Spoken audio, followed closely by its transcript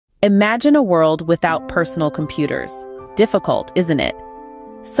Imagine a world without personal computers. Difficult, isn't it?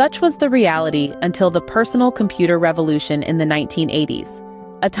 Such was the reality until the personal computer revolution in the 1980s,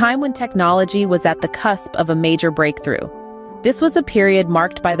 a time when technology was at the cusp of a major breakthrough. This was a period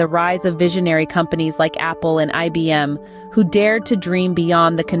marked by the rise of visionary companies like Apple and IBM, who dared to dream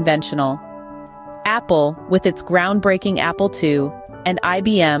beyond the conventional. Apple, with its groundbreaking Apple II, and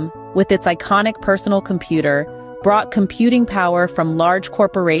IBM, with its iconic personal computer, brought computing power from large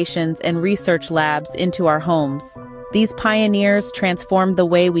corporations and research labs into our homes. These pioneers transformed the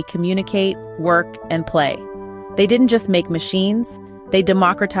way we communicate, work, and play. They didn't just make machines, they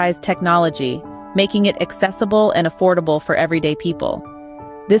democratized technology, making it accessible and affordable for everyday people.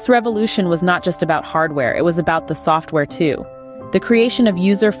 This revolution was not just about hardware, it was about the software too. The creation of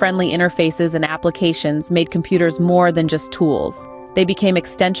user-friendly interfaces and applications made computers more than just tools. They became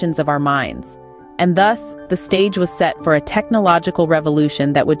extensions of our minds. And thus, the stage was set for a technological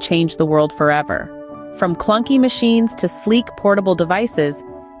revolution that would change the world forever. From clunky machines to sleek portable devices,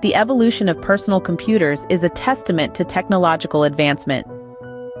 the evolution of personal computers is a testament to technological advancement.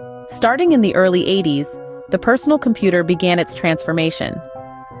 Starting in the early 80s, the personal computer began its transformation.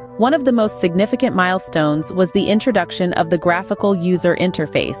 One of the most significant milestones was the introduction of the Graphical User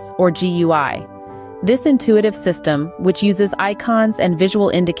Interface, or GUI. This intuitive system, which uses icons and visual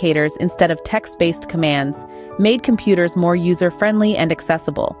indicators instead of text-based commands, made computers more user-friendly and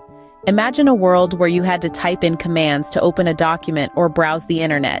accessible. Imagine a world where you had to type in commands to open a document or browse the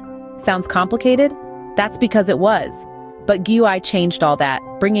internet. Sounds complicated? That's because it was. But GUI changed all that,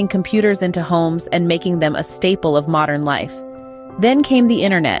 bringing computers into homes and making them a staple of modern life. Then came the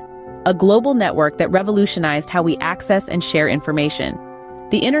internet, a global network that revolutionized how we access and share information.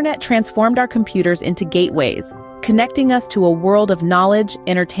 The internet transformed our computers into gateways, connecting us to a world of knowledge,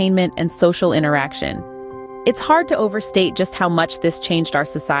 entertainment, and social interaction. It's hard to overstate just how much this changed our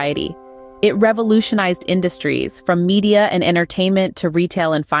society. It revolutionized industries, from media and entertainment to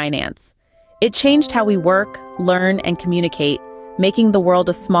retail and finance. It changed how we work, learn, and communicate, making the world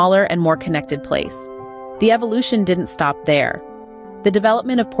a smaller and more connected place. The evolution didn't stop there. The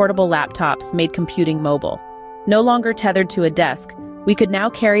development of portable laptops made computing mobile. No longer tethered to a desk, we could now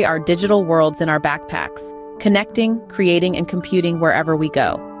carry our digital worlds in our backpacks, connecting, creating, and computing wherever we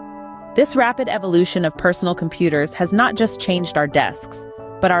go. This rapid evolution of personal computers has not just changed our desks,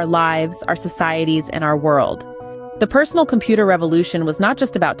 but our lives, our societies, and our world. The personal computer revolution was not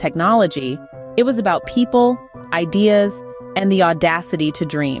just about technology, it was about people, ideas, and the audacity to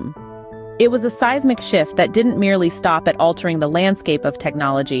dream. It was a seismic shift that didn't merely stop at altering the landscape of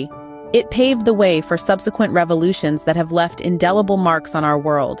technology. It paved the way for subsequent revolutions that have left indelible marks on our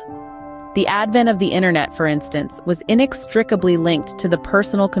world. The advent of the internet, for instance, was inextricably linked to the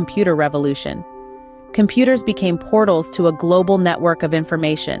personal computer revolution. Computers became portals to a global network of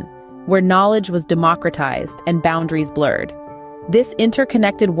information, where knowledge was democratized and boundaries blurred. This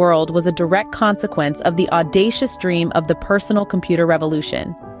interconnected world was a direct consequence of the audacious dream of the personal computer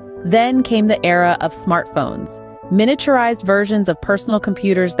revolution. Then came the era of smartphones, miniaturized versions of personal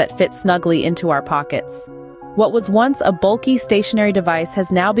computers that fit snugly into our pockets. What was once a bulky stationary device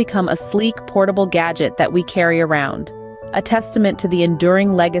has now become a sleek portable gadget that we carry around, a testament to the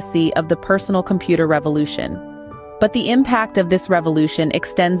enduring legacy of the personal computer revolution. But the impact of this revolution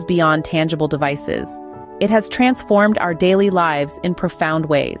extends beyond tangible devices. It has transformed our daily lives in profound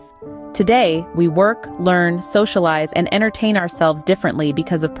ways. Today, we work, learn, socialize, and entertain ourselves differently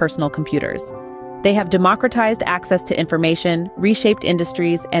because of personal computers. They have democratized access to information, reshaped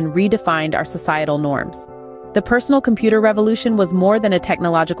industries, and redefined our societal norms. The personal computer revolution was more than a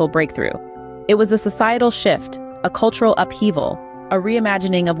technological breakthrough. It was a societal shift, a cultural upheaval, a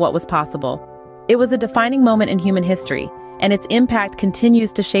reimagining of what was possible. It was a defining moment in human history, and its impact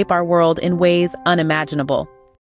continues to shape our world in ways unimaginable.